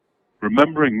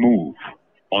remembering Move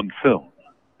on film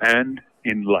and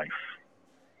in life.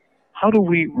 How do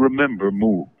we remember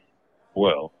Move?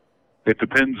 Well, it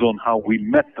depends on how we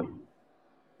met them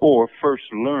or first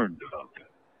learned about them.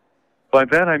 By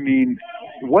that I mean,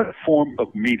 what form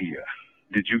of media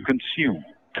did you consume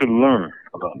to learn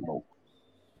about Move?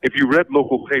 If you read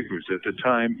local papers at the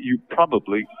time, you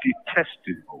probably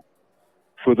detested Move,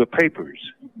 for the papers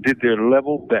did their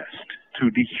level best to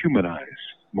dehumanize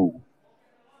Move,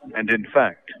 and in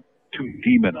fact, to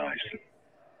demonize them.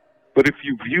 But if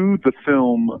you viewed the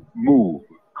film Move,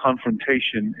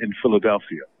 Confrontation in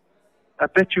Philadelphia, I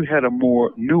bet you had a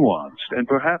more nuanced and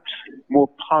perhaps more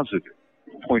positive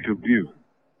point of view,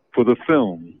 for the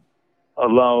film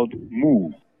allowed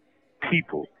Move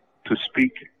people to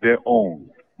speak their own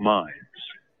minds.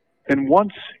 And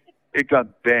once it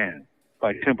got banned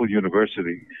by Temple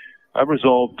University, I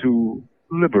resolved to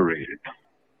liberate it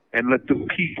and let the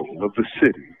people of the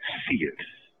city see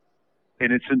it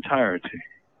in its entirety.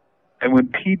 And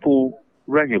when people,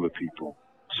 regular people,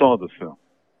 saw the film,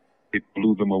 it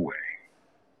blew them away.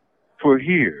 For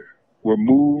here were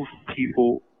Move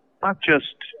people not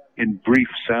just in brief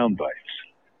sound bites,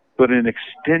 but in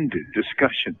extended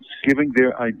discussions, giving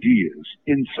their ideas,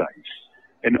 insights,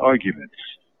 and arguments.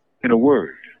 In a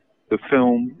word, the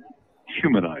film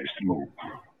humanized Move.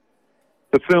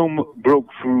 The film broke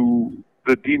through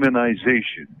the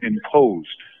demonization imposed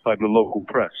by the local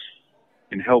press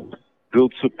and helped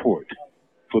build support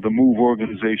for the Move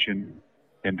organization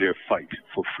and their fight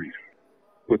for freedom.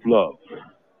 With love,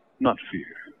 not fear.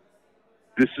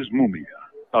 This is Mumia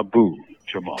Abu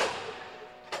Jamal.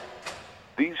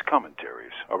 These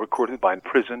commentaries are recorded by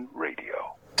Prison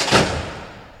Radio.